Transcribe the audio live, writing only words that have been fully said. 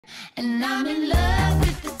And I'm in love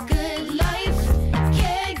with the good life.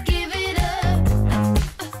 Can't give it up.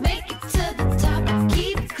 Make it to the top,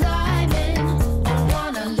 keep climbing. I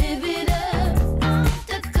wanna live it up.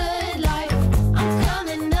 The good life. I'm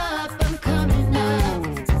coming up, I'm coming up.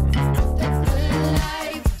 The good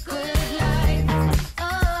life, good life. Oh,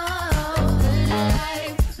 good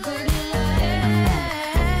life, good life.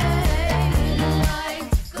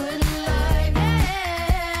 Good life, good life.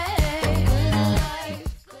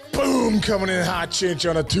 Boom, coming in hot chinch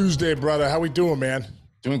on a Tuesday, brother. How we doing, man?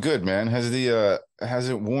 Doing good, man. Has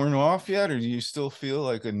it worn off yet, or do you still feel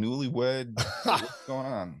like a newlywed? What's going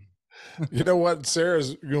on? You know what,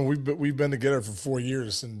 Sarah's. We've been together for 4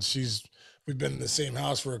 years, and we've been in the same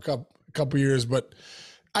house for a couple years. But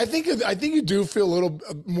I think you do feel a little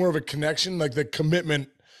more of a connection, like the commitment,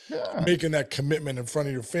 making that commitment in front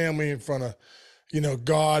of your family, in front of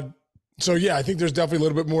God. So yeah, I think there's definitely a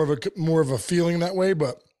little bit more of a feeling that way,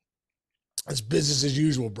 but. It's business as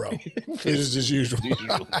usual, bro. Business as usual.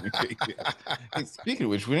 Hey, speaking of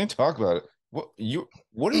which, we didn't talk about it.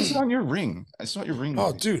 What is on your ring? I saw your ring.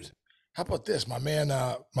 Oh, dude, how about this? My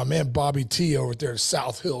man Bobby T over there at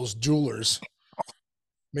South Hills Jewelers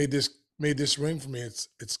made this ring for me.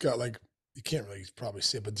 It's got like, you can't really probably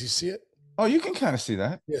see it, but do you see it? Oh, you can kind of see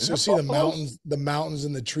that. Yeah, so you see the mountains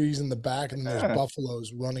and the trees in the back, and then there's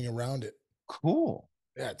buffaloes running around it. Cool.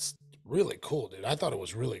 Yeah, it's really cool, dude. I thought it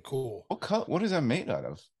was really cool. What is that made out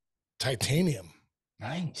of? Titanium.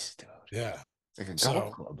 Nice, dude. Yeah. It's like a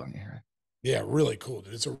golf club on here. Yeah, really cool,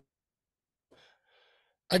 dude.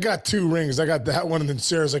 I got 2 rings. I got that one, and then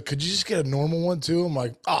Sarah's like, "Could you just get a normal one too?" I'm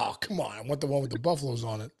like, "Oh, come on! I want the one with the buffaloes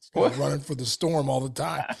on it. It's running for the storm all the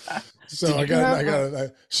time." So I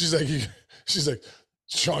got. She's like,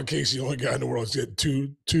 Sean Casey, the only guy in the world, is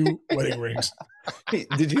getting two wedding rings. Hey,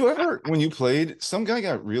 did you ever, when you played, some guy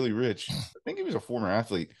got really rich? I think he was a former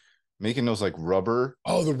athlete, making those like rubber.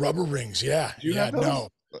 Oh, the rubber rings, yeah, no.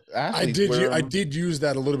 I did use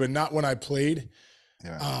that a little bit, not when I played,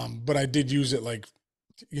 but I did use it like,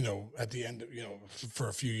 at the end, for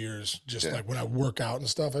a few years, just like when I work out and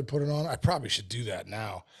stuff, I put it on. I probably should do that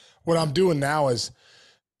now. What I'm doing now is,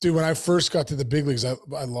 dude, when I first got to the big leagues, I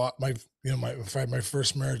lost my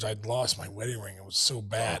first marriage. I'd lost my wedding ring. It was so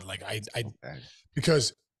bad. Like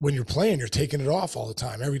because when you're playing, you're taking it off all the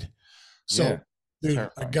time. Dude,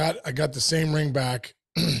 I got the same ring back,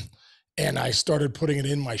 and I started putting it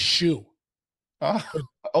in my shoe. While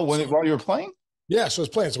you were playing? Yeah, so I was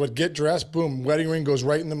playing. So I'd get dressed, boom, wedding ring goes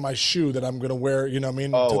right into my shoe that I'm gonna wear. You know what I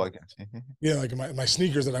mean? Oh, I got you. Like my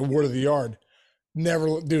sneakers that I wore to the yard. Never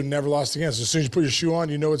lost again. So as soon as you put your shoe on,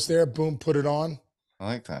 it's there. Boom, put it on. I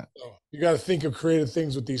like that. So you got to think of creative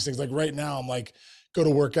things with these things. Like right now, I'm like, go to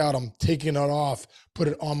work out. I'm taking it off, put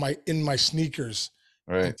it on in my sneakers,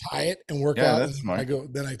 right? Tie it and work out. That's smart.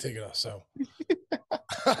 Then I take it off. So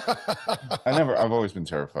I've always been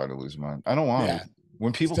terrified of losing mine. I don't want to.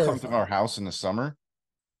 When people come to our house in the summer,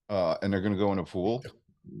 and they're going to go in a pool,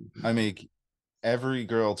 I make every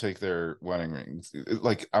girl take their wedding rings.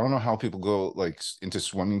 Like, I don't know how people go like into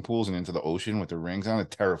swimming pools and into the ocean with their rings on. It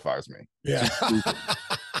terrifies me. Yeah.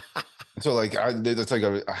 So like, it's like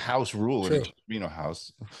a house rule in a casino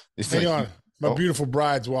house. Hang on. My beautiful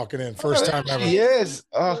bride's walking in. First time ever. Yes.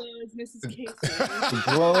 Mrs. Casey.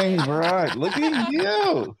 Glowing bride. Look at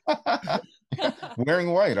you.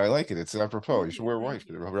 Wearing white. I like it. It's apropos. You should wear white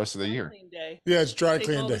for the rest of the year. Yeah, it's dry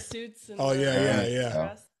clean day. Oh,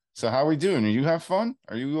 yeah. So how are we doing? Are you have fun?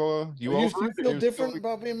 Are you you feel different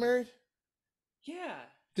about being married? Yeah.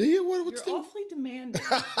 Do you? What's You're awfully demanding.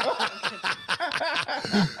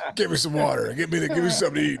 Give me some water. Give me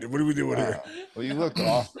something to eat. What are we doing here? Well, you look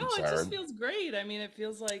awesome. No, it just feels great. I mean, it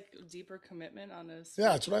feels like deeper commitment on a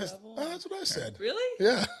that's what level. that's what I said. Really?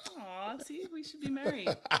 Yeah. Aw, see, we should be married.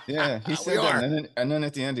 Yeah, he said that, and then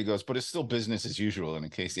at the end he goes, "But it's still business as usual." In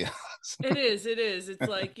case he asks. It is. It's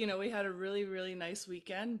like, we had a really, really nice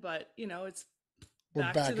weekend, but it's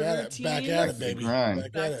We're back to the at routine. it. Back at it, baby.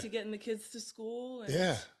 Right. Back to getting the kids to school.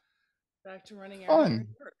 And back to running fun.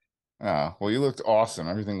 Well, you looked awesome.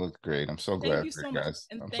 Everything looked great. I'm so glad for you so much. guys.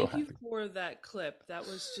 And I'm thank so you happy. for that clip. That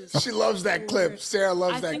was just she loves that clip. Sarah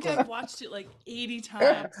loves that clip. I think I've watched it like 80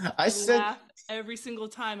 times. I laugh every single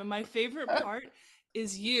time. And my favorite part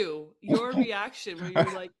is your reaction where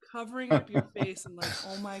you're like covering up your face and like,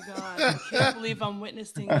 oh my God, I can't believe I'm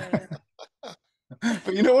witnessing this.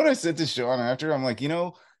 But you know what I said to Sean after? I'm like,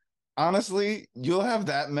 honestly, you'll have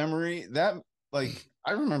that memory. That like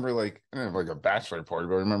I remember like I didn't have like a bachelor party,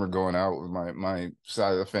 but I remember going out with my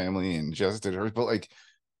side of the family and just did hers. But like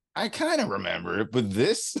I kind of remember it, but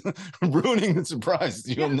this ruining the surprise,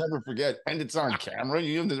 you'll never forget. And it's on camera.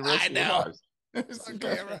 You have the rest of your lives. It's on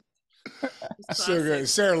camera. So great.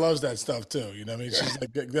 Sarah loves that stuff too. You know what I mean? She's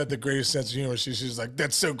like got the greatest sense of humor. She's like,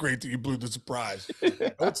 that's so great that you blew the surprise. No,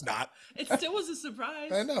 it's not. It still was a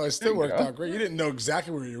surprise. I know. It still worked out great. You didn't know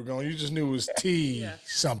exactly where you were going. You just knew it was T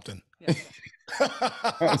something. Yeah.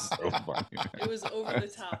 That's so funny. It was over the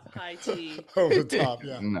top, high T. Over the top,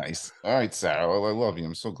 yeah. Nice. All right, Sarah. Well, I love you.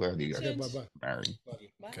 I'm so glad you got married.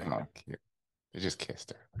 Okay. Come on. I just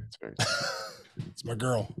kissed her. It's very it's my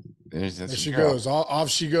girl. There she goes. Off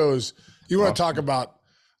she goes. You want to talk about,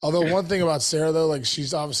 although one thing about Sarah though, like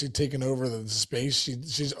she's obviously taken over the space.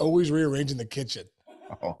 She's always rearranging the kitchen.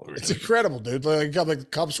 Oh, really? It's incredible, dude. Like the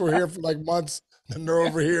cups were here for like months, then they're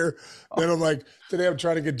over here. Then I'm like, today I'm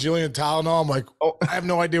trying to get Jillian Tylenol. I'm like, I have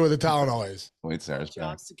no idea where the Tylenol is. Wait, Sarah's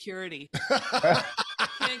job back. Security.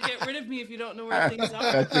 Can't get rid of me if you don't know where things are.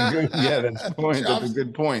 That's a good. Yeah, that's a point. That's a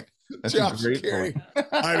good point. That's job a great security. point.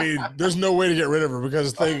 I mean, there's no way to get rid of her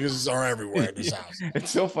because things are everywhere in this house.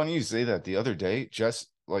 It's so funny you say that. The other day, just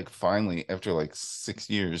like finally after like 6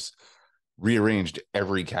 years, rearranged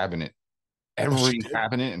every cabinet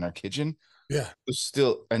in our kitchen. Yeah. It was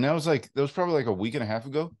still, and that was probably like a week and a half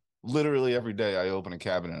ago. Literally every day I open a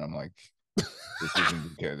cabinet and I'm like,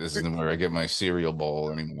 this isn't where I get my cereal bowl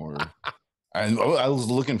anymore. And I was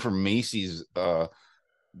looking for Macy's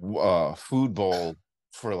food bowl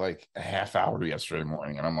for like a half hour yesterday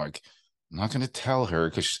morning, and I'm like, I'm not going to tell her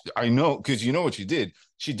because I know, because you know what she did.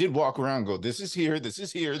 She did walk around and go, this is here, this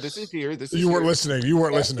is here, this is here, this is You weren't here. listening. You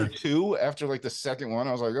weren't listening. After like the second one,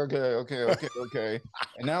 I was like, okay.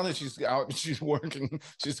 And now that she's out, she's working,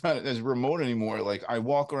 she's not as remote anymore. Like I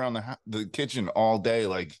walk around the kitchen all day,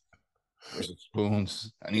 like, where's the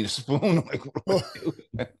spoons? I need a spoon. I'm like,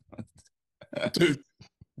 dude.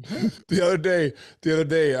 The other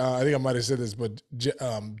day, I think I might have said this, but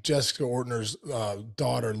Jessica Ortner's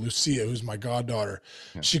daughter, Lucia, who's my goddaughter,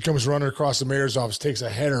 she comes running across the mayor's office, takes a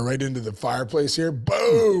header right into the fireplace here.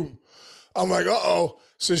 Boom! I'm like, uh-oh.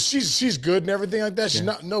 So she's good and everything like that. She's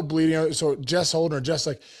no bleeding. So Jess holding her, Jess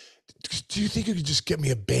like, do you think you could just get me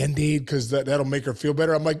a Band-Aid because that'll make her feel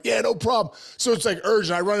better? I'm like, yeah, no problem. So it's like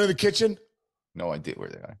urgent. I run into the kitchen. No idea where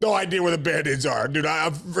they are. No idea where the Band-Aids are, dude.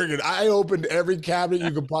 I opened every cabinet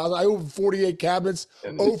you could possibly. I opened 48 cabinets,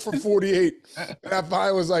 0 for 48. And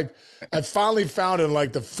I finally found it in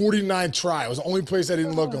like the 49th try. It was the only place I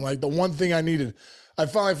didn't look. I'm like, the one thing I needed. I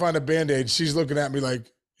finally found a Band-Aid. She's looking at me like,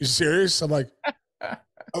 you serious? I'm like,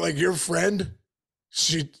 your friend?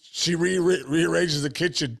 She rearranges the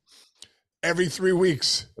kitchen every 3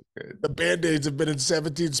 weeks. Okay. The Band-Aids have been in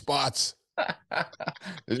 17 spots.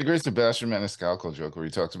 There's a great Sebastian Maniscalco joke where he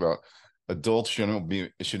talks about adults should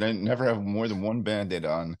never have more than one Band-Aid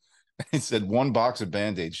on. He said one box of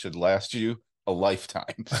Band-Aids should last you a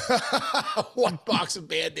lifetime. One box of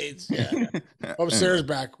Band-Aids. Yeah. Oh, Sarah's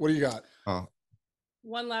back. What do you got?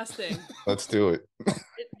 One last thing. Let's do it.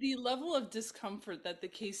 The level of discomfort that the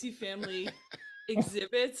Casey family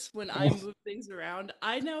exhibits when I move things around,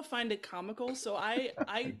 I now find it comical. So I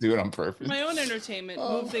do it on purpose. For my own entertainment,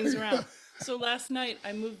 move things around. So last night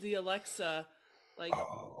I moved the Alexa,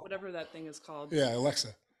 whatever that thing is called. Yeah,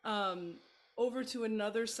 Alexa. Over to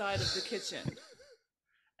another side of the kitchen.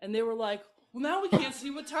 And they were like, well, now we can't see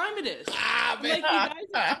what time it is. I'm like, you guys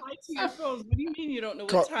are tied to your phones. What do you mean you don't know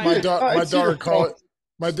what time it is? My daughter Carly,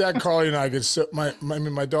 my dad Carly and I get so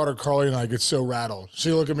my daughter Carly and I get so rattled.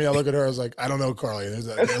 She look at me, I look at her, I was like, I don't know, Carly.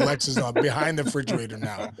 Alexa's not behind the refrigerator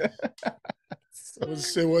now.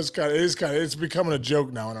 It's becoming a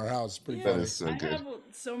joke now in our house. It's pretty funny. That is so good. I have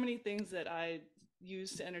so many things that I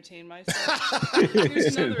use to entertain myself.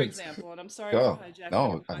 Here's another example, and I'm sorry for hijacking.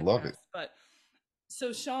 No, I love it. But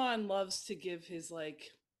so Sean loves to give his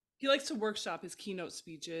he likes to workshop his keynote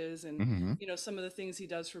speeches and some of the things he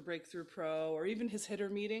does for Breakthrough Pro or even his hitter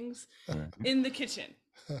meetings in the kitchen.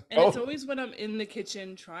 And it's always when I'm in the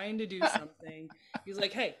kitchen trying to do something, he's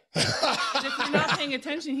like, hey, and if you're not paying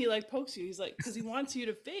attention, he pokes you. He's like, because he wants you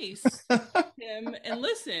to face him and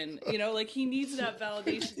listen, he needs that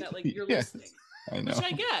validation that you're listening, which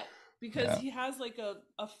I get because he has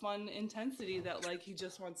a fun intensity that he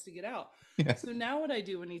just wants to get out. Yeah. So now what I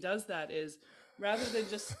do when he does that is, rather than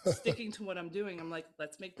just sticking to what I'm doing, I'm like,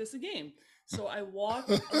 let's make this a game. So I walk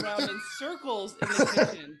around in circles in the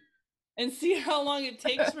kitchen and see how long it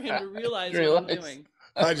takes for him to realize what I'm doing.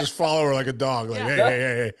 I just follow her like a dog.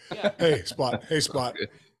 Hey, Spot. Hey, Spot.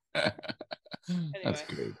 Anyway. That's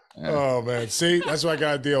good. Yeah. Oh, man. See, that's what I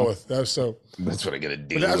got to deal with. That's what I got to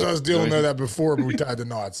deal with. I was dealing with that before, but we tied the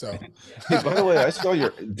knot, so. Hey, by the way, I saw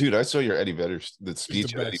your Eddie Vedder's, the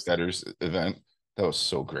speech at Eddie Vedder's event. That was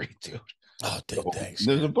so great, dude. Oh, dude, thanks.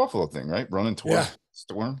 There's a Buffalo thing, right? Running towards. Yeah.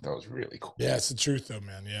 Storm. That was really cool. Yeah, it's the truth, though,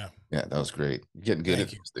 man. Yeah. Yeah, that was great. You're getting good at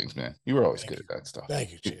those things, man. You were always good at that stuff.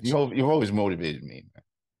 Thank you, Chance. You've always motivated me, man.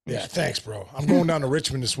 Yeah, thanks, bro. I'm going down to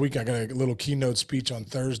Richmond this week. I got a little keynote speech on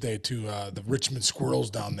Thursday to the Richmond Squirrels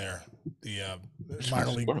down there, the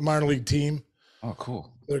minor league team. Oh,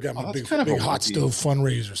 cool. They're got my big hot stove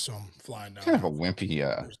fundraiser, so I'm flying down. Kind of a wimpy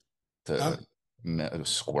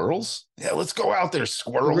squirrels. Yeah, let's go out there,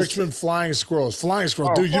 squirrels. Richmond flying squirrels.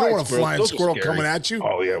 Dude. You don't want a flying squirrel coming at you.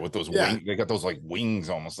 Oh yeah, with those wings. They got those like wings,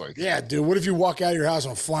 almost like. Yeah, dude. What if you walk out of your house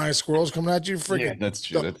and flying squirrels coming at you? Freaking. Yeah, that's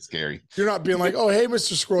true. That's scary. You're not being like, oh hey,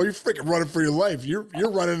 Mr. Squirrel, you're freaking running for your life. You're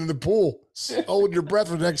running in the pool, holding your breath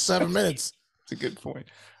for the next 7 minutes. That's a good point.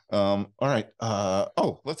 All right.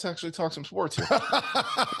 Let's actually talk some sports here.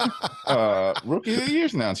 Rookie of the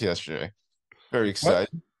Year's announced yesterday. Very excited.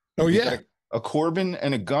 What? Oh yeah. A Corbin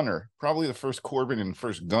and a Gunner. Probably the first Corbin and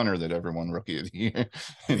first Gunner that ever won Rookie of the Year.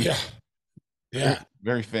 Yeah. Very,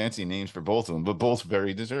 very fancy names for both of them, but both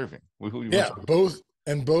very deserving.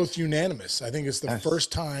 Both unanimous. I think it's the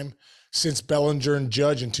first time since Bellinger and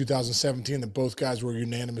Judge in 2017 that both guys were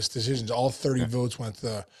unanimous decisions. All 30 votes went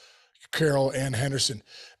to Carroll and Henderson.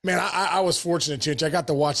 Man, I was fortunate, Chinch. I got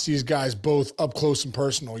to watch these guys both up close and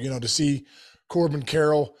personal, to see Corbin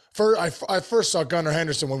Carroll. I first saw Gunnar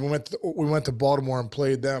Henderson when we went to Baltimore and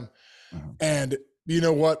played them. And you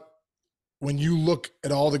know what? When you look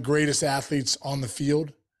at all the greatest athletes on the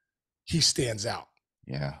field, he stands out.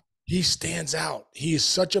 Yeah. He stands out. He is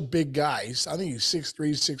such a big guy. I think he's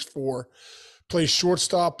 6'3", 6'4", plays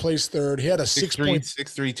shortstop, plays third. He had a 6'3",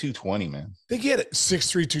 220, man. I think he had a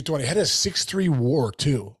 6'3", 220. He had a 6'3" WAR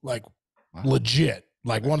too, like legit,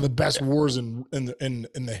 like one of the best wars in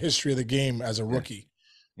the history of the game as a rookie.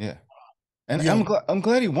 Yeah, and I'm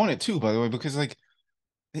glad he won it too, by the way, because like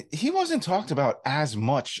he wasn't talked about as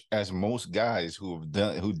much as most guys who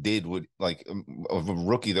did what, like of a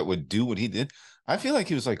rookie that would do what he did. I feel like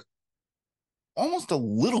he was like almost a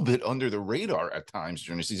little bit under the radar at times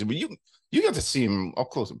during the season, but you got to see him up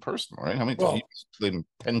close and personal, right? How many times you played him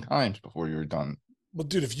 10 times before you were done? Well,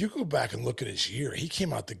 dude, if you go back and look at his year, he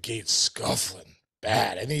came out the gate scuffling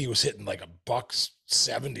bad. I think he was hitting like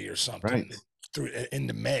 $170 or something through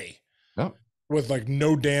into May. Yep. With like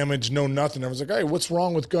no damage, no nothing. I was like, hey, what's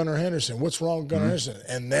wrong with Gunnar Henderson? What's wrong with Gunnar Henderson?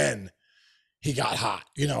 And then he got hot,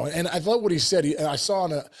 and I thought what he said, I saw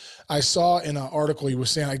in an article he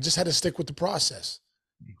was saying, I just had to stick with the process.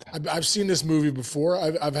 I've seen this movie before.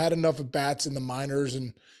 I've had enough at bats in the minors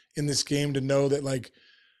and in this game to know that, like,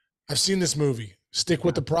 I've seen this movie. Stick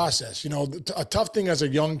with the process. A tough thing as a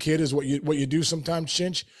young kid is what you do sometimes,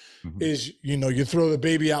 Chinch, is, you throw the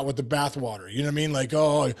baby out with the bathwater. You know what I mean? Like,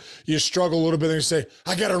 oh, you struggle a little bit and you say,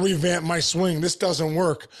 I got to revamp my swing. This doesn't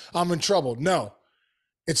work. I'm in trouble. No.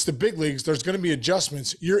 It's the big leagues. There's going to be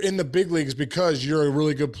adjustments. You're in the big leagues because you're a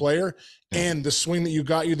really good player and the swing that you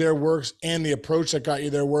got you there works and the approach that got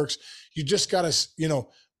you there works. You just got to,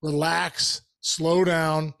 relax, slow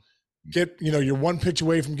down, get, you're one pitch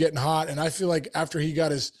away from getting hot. And I feel like after he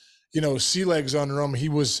got his, sea legs under him,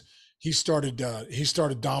 he started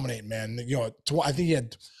dominating, man. I think he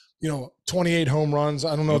had, 28 home runs.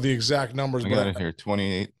 I don't know the exact numbers. I got it here,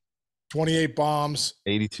 28 bombs,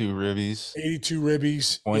 82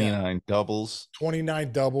 ribbies, 29 doubles,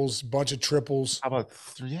 29 doubles, bunch of triples. How about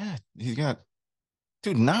 3? Yeah, he's got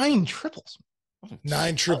 9 triples.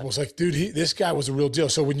 9 triples. Like, dude, this guy was a real deal.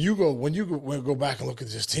 So when you go back and look at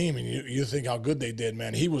this team and you think how good they did,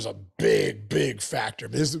 man, he was a big factor.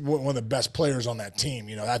 This is one of the best players on that team.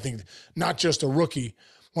 I think not just a rookie,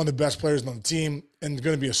 one of the best players on the team and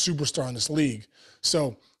going to be a superstar in this league.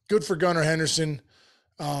 So good for Gunnar Henderson.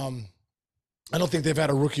 I don't think they've had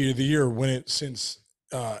a rookie of the year win it since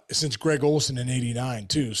Greg Olson in '89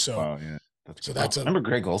 too. So, that's remember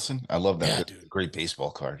Greg Olson? I love that. Yeah, dude. Great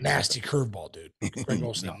baseball card. Nasty curveball, dude. Greg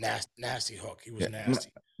Olson, nasty hook. He was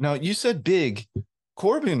nasty. Now you said big.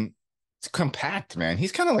 Corbin, it's compact, man.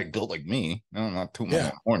 He's kind of like built like me. No, not too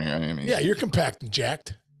much horny. I mean, you're compact and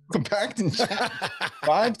jacked. 5'10",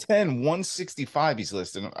 165 he's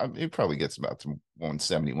listed. He probably gets about to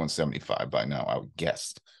 170, 175 by now, I would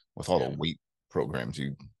guess, with all the weight programs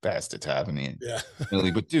you bastards have in the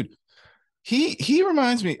league. But dude, he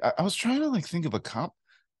reminds me. I was trying to like think of a comp.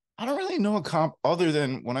 I don't really know a comp other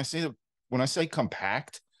than when I say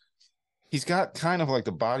compact, he's got kind of like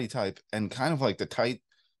the body type and kind of like the tight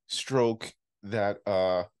stroke that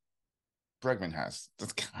Bregman has.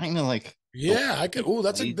 That's kind of like I could. Oh,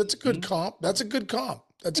 that's a good comp. That's a good comp.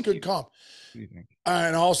 What do you think?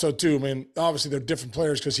 And also too, I mean, obviously they're different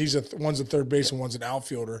players because one's a third base and one's an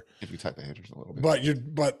outfielder. Different type of hitters a little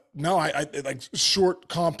bit. But no, I like short,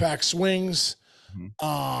 compact swings.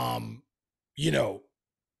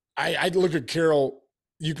 I look at Carroll.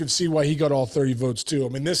 You can see why he got all 30 votes too. I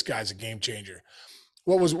mean, this guy's a game changer.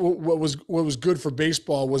 What was good for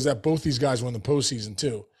baseball was that both these guys were in the postseason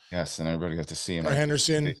too. Yes, and everybody got to see him.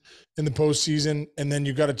 Henderson in the postseason, and then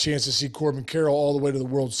you got a chance to see Corbin Carroll all the way to the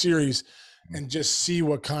World Series, and just see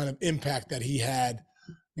what kind of impact that he had,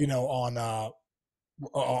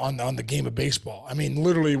 on the game of baseball. I mean,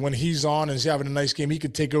 literally, when he's on and he's having a nice game, he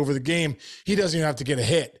could take over the game. He doesn't even have to get a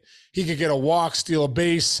hit. He could get a walk, steal a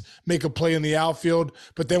base, make a play in the outfield.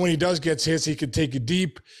 But then when he does get hits, he could take it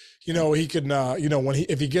deep. He can,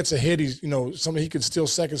 if he gets a hit, he could steal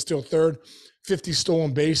second, steal third, 50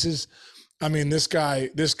 stolen bases. I mean, this guy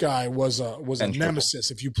was a nemesis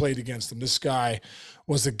if you played against him. This guy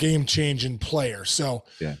was a game-changing player. So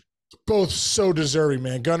both so deserving,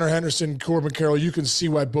 man. Gunnar Henderson, Corbin Carroll, you can see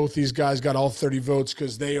why both these guys got all 30 votes,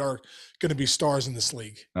 because they are going to be stars in this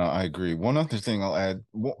league. No, I agree. One other thing I'll add,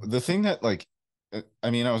 the thing that,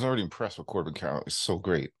 I was already impressed with Corbin Carroll. He's so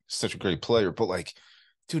great. Such a great player. But,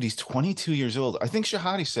 dude, he's 22 years old. I think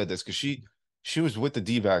Shahadi said this because she was with the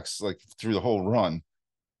D-backs through the whole run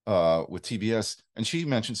with TBS, and she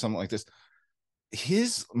mentioned something like this.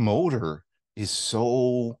 His motor is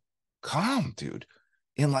so calm, dude.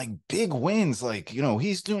 In big wins,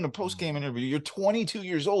 he's doing a post-game interview. You're 22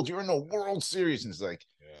 years old. You're in the World Series, and it's I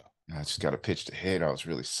just got a pitch to hit. I was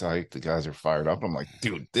really psyched. The guys are fired up. I'm like,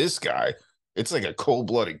 dude, this guy. It's like a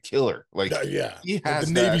cold-blooded killer. He has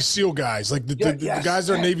the Navy SEAL guys. The guys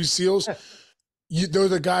that are Navy SEALs, they're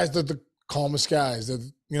the guys that are the calmest guys. They're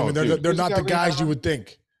not the guys you would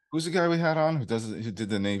think. Who's the guy we had on who did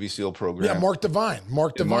the Navy SEAL program? Yeah, Mark Devine.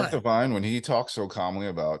 Mark Devine, when he talked so calmly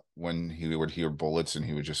about when he would hear bullets and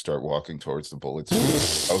he would just start walking towards the bullets.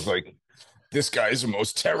 I was like, this guy is the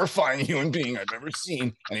most terrifying human being I've ever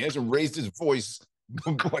seen. And he hasn't raised his voice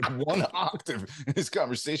one octave in his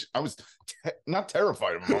conversation. I was not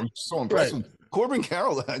terrified of him. I was so impressed. Right. Corbin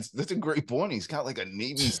Carroll, that's a great point. He's got a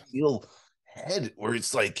Navy SEAL head where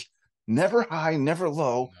it's never high, never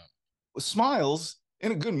low, smiles,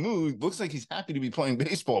 in a good mood, looks like he's happy to be playing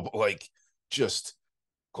baseball, but just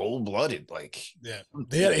cold-blooded.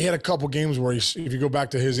 He had a couple games where if you go back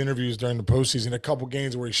to his interviews during the postseason, a couple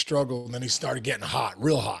games where he struggled, and then he started getting hot,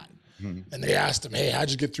 real hot. Mm-hmm. And they asked him, "Hey, how'd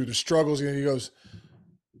you get through the struggles?" And he goes,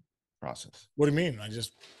 "Process." What do you mean?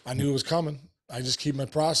 I knew it was coming. I just keep my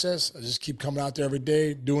process. I just keep coming out there every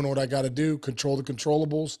day, doing what I got to do, control the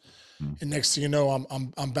controllables, and next thing you know,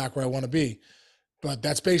 I'm back where I want to be. But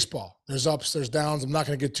that's baseball. There's ups, there's downs. I'm not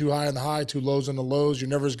going to get too high on the high, too lows on the lows.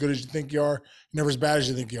 You're never as good as you think you are. You're never as bad as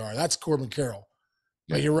you think you are. That's Corbin Carroll.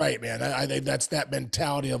 Yeah. But you're right, man. I think that's that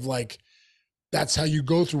mentality of that's how you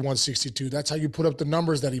go through 162. That's how you put up the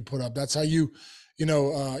numbers that he put up. That's how you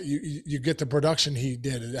get the production he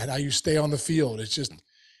did, and how you stay on the field. It's just,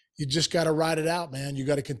 you just got to ride it out, man. You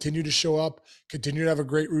got to continue to show up, continue to have a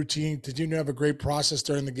great routine, continue to have a great process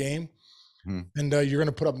during the game, and you're going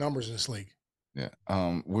to put up numbers in this league. Yeah.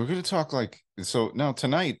 We're going to talk so now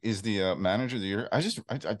tonight is the manager of the year. I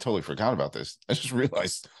totally forgot about this. I just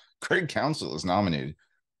realized Craig Counsell is nominated.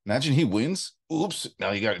 Imagine he wins. Oops.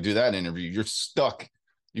 Now you got to do that interview. You're stuck.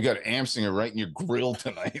 You got Amsinger right in your grill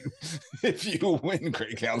tonight. If you win,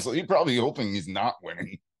 Craig Counsell, you're probably hoping he's not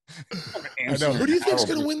winning. I know. Who do you think's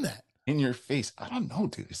going to win that? In your face. I don't know,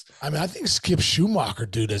 dude. I think Skip Schumacher,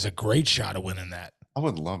 dude, has a great shot of winning that. I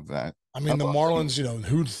would love that. The Marlins,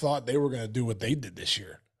 who thought they were going to do what they did this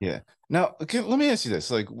year? Yeah. Now, let me ask you this: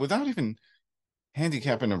 without even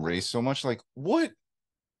handicapping a race so much,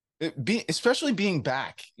 especially being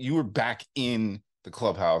back, you were back in the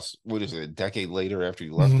clubhouse. What is it? A decade later after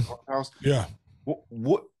you left the clubhouse? Yeah.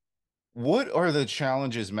 What are the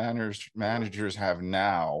challenges managers have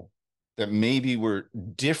now that maybe were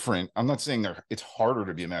different? I'm not saying it's harder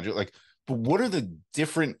to be a manager, but what are the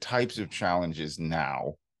different types of challenges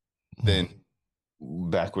now than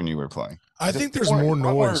back when you were playing? I think there's more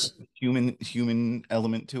noise. Human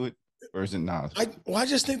element to it, or is it not? I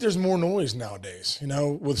just think there's more noise nowadays.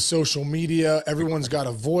 With social media, everyone's got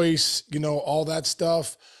a voice. All that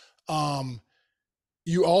stuff.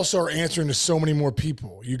 You also are answering to so many more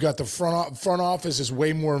people. You got the front office is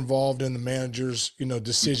way more involved in the managers'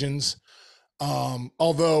 decisions.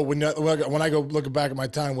 Although when I go look back at my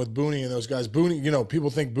time with Booney and those guys, Booney, people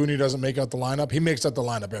think Booney doesn't make out the lineup. He makes out the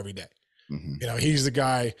lineup every day. Mm-hmm. He's the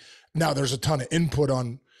guy. Now there's a ton of input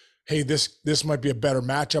on, hey, this might be a better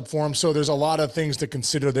matchup for him. So there's a lot of things to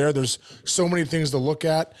consider there. There's so many things to look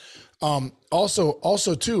at.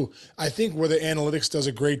 Also too, I think where the analytics does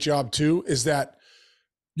a great job too is that,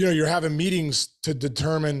 you're having meetings to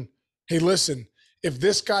determine, hey, listen, if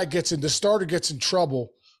this guy the starter gets in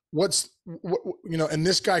trouble, and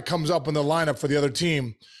this guy comes up in the lineup for the other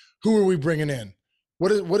team, Who are we bringing in? What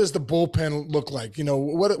does the bullpen look like? You know,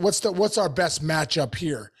 what's our best matchup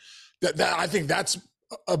here? That I think that's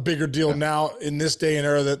a bigger deal now in this day and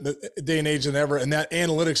era, the day and age than ever. And that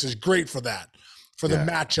analytics is great for that, for the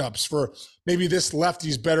matchups, for maybe this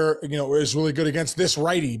lefty's better, you know, is really good against this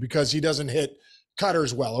righty because he doesn't hit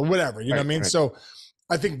cutters well or whatever, you know what I mean? Right. So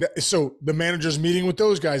I think so the manager's meeting with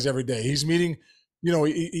those guys every day. He's meeting, you know,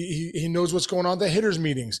 he knows what's going on, the hitters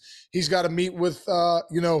meetings. He's got to meet with,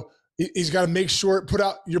 you know, he's got to make sure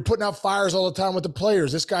you're putting out fires all the time with the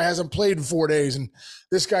players. This guy hasn't played in 4 days and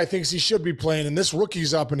this guy thinks he should be playing and this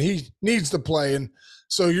rookie's up and he needs to play. And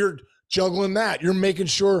so you're juggling that. You're making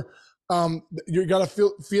sure you got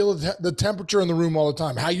to feel the temperature in the room all the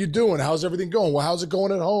time. How you doing? How's everything going? Well, how's it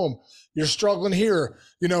going at home? You're struggling here.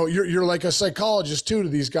 You know, you're like a psychologist too to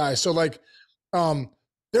these guys. So like,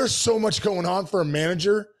 there's so much going on for a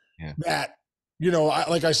manager that, you know,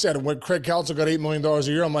 like I said, when Craig Counsell got $8 million a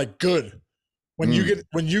year, I'm like, good. When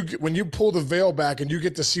you pull the veil back and you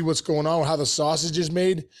get to see what's going on, how the sausage is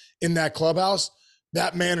made in that clubhouse,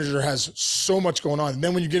 that manager has so much going on. And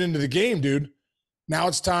then when you get into the game, dude, now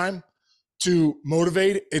it's time to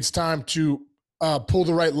motivate. It's time to pull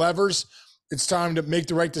the right levers. It's time to make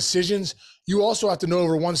the right decisions. You also have to know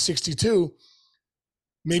over 162,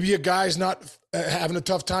 maybe a guy's not having a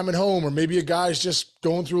tough time at home, or maybe a guy's just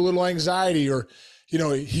going through a little anxiety, or, you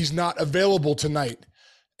know, he's not available tonight.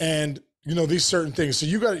 And, you know, these certain things. So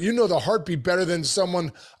you got, you know, the heartbeat better than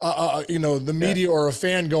someone, you know, the media or a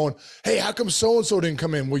fan going, hey, how come so-and-so didn't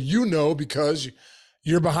come in? Well, you know, because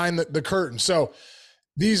you're behind the curtain. So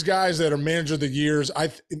these guys that are manager of the years,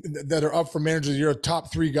 that are up for manager of the year,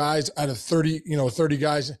 top 3 guys out of 30, you know, 30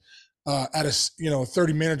 guys, out of, you know,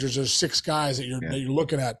 30 managers, there's 6 guys that you're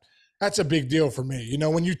looking at. That's a big deal for me. You know,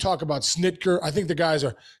 when you talk about Snitker, I think the guys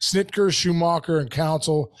are Snitker, Schumacher, and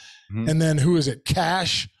Counsell. Mm-hmm. And then who is it?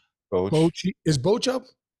 Cash. Boch. Is Boch up?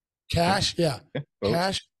 Cash? Yeah.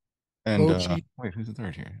 Cash. And wait, who's the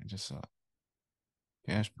third here? I just saw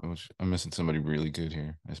Cash, Boch. I'm missing somebody really good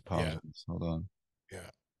here. I apologize. Yeah. Hold on. Yeah.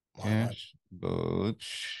 Cash, Boch.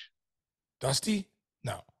 Dusty?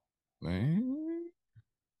 No. Wait.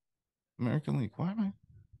 American League. Why am I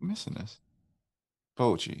missing this?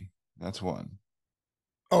 Bochy. That's one.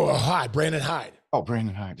 Oh, Hyde. Brandon Hyde. Oh,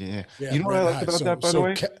 Brandon Hyde. Yeah. You know Brandon what I like about that, by the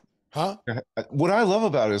way? Huh? What I love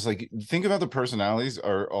about it is, like, think about the personalities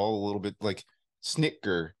are all a little bit like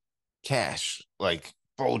Snitker, Cash, like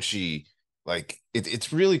Bochy. Like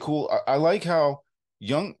it's really cool. I like how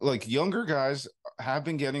younger guys have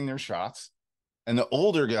been getting their shots, and the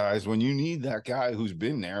older guys, when you need that guy who's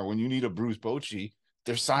been there, when you need a Bruce Bochy,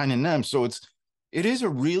 they're signing them. So it is a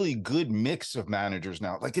really good mix of managers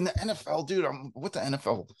now. Like in the NFL, dude, I'm with the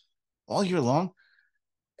NFL all year long.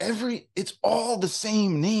 It's all the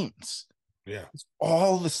same names. Yeah. It's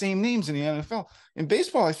all the same names in the NFL. In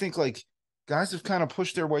baseball, I think like guys have kind of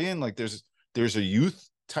pushed their way in. Like there's a youth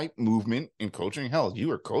type movement in coaching. Hell, you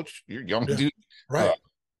are coach, you're young dude. Right.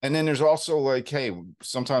 And then there's also like, hey,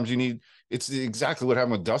 sometimes you need, it's exactly what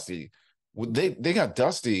happened with Dusty. They got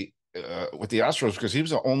Dusty with the Astros because he was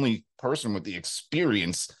the only person with the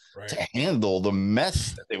experience to handle the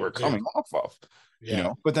mess that they were coming off of. You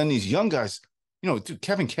know, but then these young guys, you know, dude,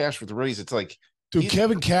 Kevin Cash with the Rays, it's like, dude,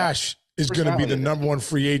 Kevin Cash is going to be the number 1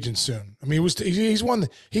 free agent soon. I mean, he's won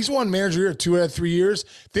manager year 2 out of 3 years.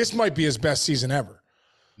 This might be his best season ever.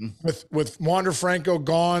 With Wander Franco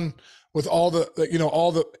gone, with all the, you know,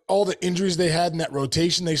 all the injuries they had in that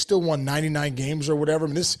rotation, they still won 99 games or whatever. I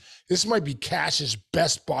mean, this might be Cash's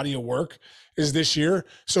best body of work is this year.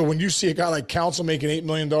 So when you see a guy like Counsell making $8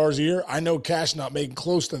 million a year, I know Cash not making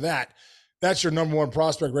close to that. That's your number 1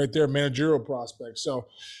 prospect right there, managerial prospect. So,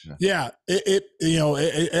 I'm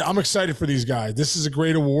excited for these guys. This is a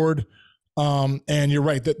great award, and you're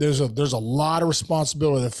right that there's a lot of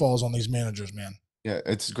responsibility that falls on these managers, man. Yeah,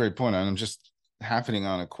 it's a great point, and I'm just happening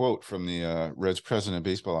on a quote from the Reds president of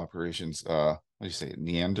baseball operations. What do you say,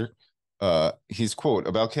 Neander? His quote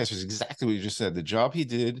about Cash is exactly what you just said. The job he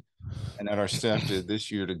did and that our staff did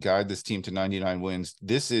this year to guide this team to 99 wins.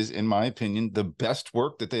 This is, in my opinion, the best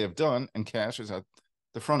work that they have done, and Cash is at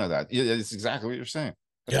the front of that. It's exactly what you're saying.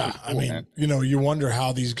 That's cool, I mean, man. You know, you wonder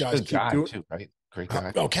how these guys keep doing it. Right? Great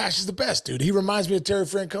guy. Oh, Cash is the best, dude. He reminds me of Terry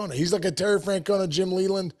Francona. He's like a Terry Francona, Jim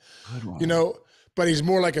Leland. Good one. You know, but he's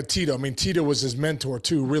more like a Tito. I mean, Tito was his mentor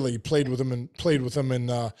too. Really, he played with him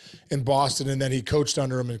in Boston, and then he coached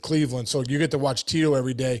under him in Cleveland. So you get to watch Tito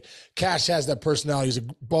every day. Cash has that personality. He's a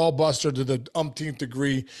ball buster to the umpteenth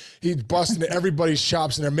degree. He's busting everybody's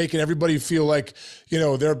chops, and they're making everybody feel like, you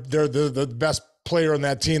know, they're the best player on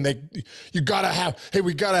that team. We got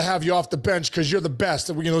to have you off the bench because you're the best.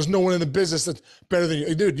 There's no one in the business that's better than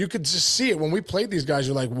you. Dude, you could just see it. When we played these guys,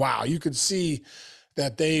 you're like, wow, you could see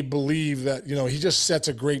that they believe that, he just sets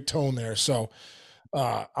a great tone there. So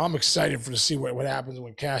I'm excited to see what happens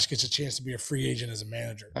when Cash gets a chance to be a free agent as a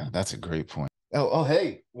manager. That's a great point. Oh,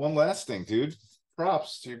 hey, one last thing, dude.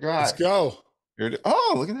 Props to your guy. Let's go.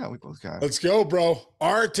 Oh, look at that. We both got it. Let's go, bro.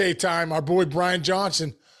 Arte time. Our boy Brian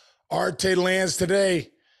Johnson. Arte lands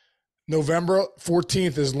today. November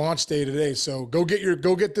 14th is launch day today. So go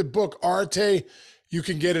get the book Arte. You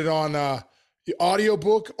can get it on the audio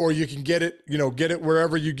book, or you can get it, get it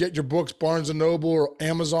wherever you get your books, Barnes and Noble or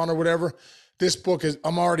Amazon or whatever. This book is,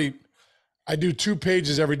 I do 2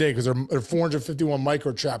 pages every day because they're 451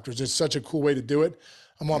 micro chapters. It's such a cool way to do it.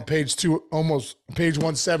 I'm on page 2, almost page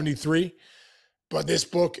 173. But this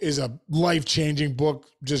book is a life-changing book.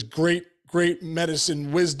 Just great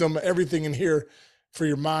medicine, wisdom, everything in here for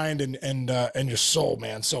your mind and your soul,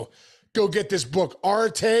 man. So go get this book.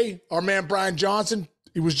 Arte, our man Brian Johnson,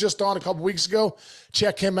 he was just on a couple weeks ago.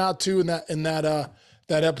 Check him out too in that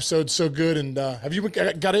episode. So good. And have you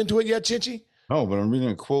got into it yet, Chinchy? No, but I'm reading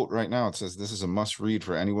a quote right now. It says, "This is a must-read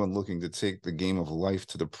for anyone looking to take the game of life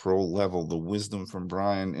to the pro level. The wisdom from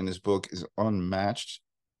Brian in his book is unmatched,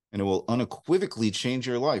 and it will unequivocally change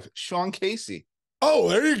your life." Sean Casey. Oh,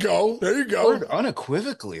 there you go. There you go. Word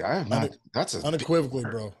unequivocally. I have not. That's a unequivocally,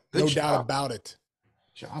 bro. No doubt about it.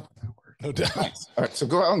 Job on that word. No doubt. Nice. All right, so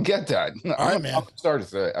go out and get that. All right, man. I'm started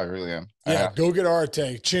today. I really am. Yeah, go get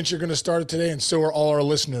Arte. Chinch, you're going to start it today, and so are all our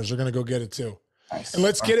listeners. They're going to go get it too. Nice. And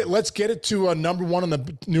let's get it to #1 on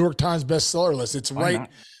the New York Times bestseller list. It's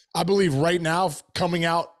I believe right now, coming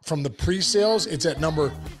out from the pre-sales, it's at number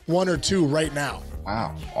 1 or 2 right now.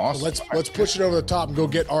 Wow, awesome. So let's push it over the top and go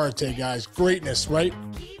get Arte, guys. Greatness, right?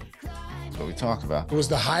 That's what we talk about. It was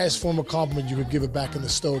the highest form of compliment you could give it back in the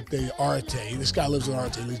Stoic day. Arte. This guy lives with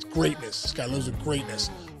Arte. He lives greatness. This guy lives with greatness.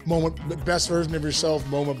 Best version of yourself,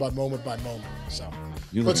 moment by moment by moment. So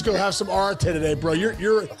let's go have some Arte today, bro.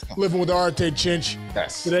 You're living with Arte, Chinch.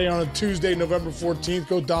 Yes. Today on a Tuesday, November 14th.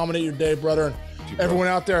 Go dominate your day, brother. And everyone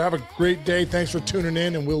out there, have a great day. Thanks for tuning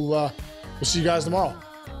in, and we'll see you guys tomorrow.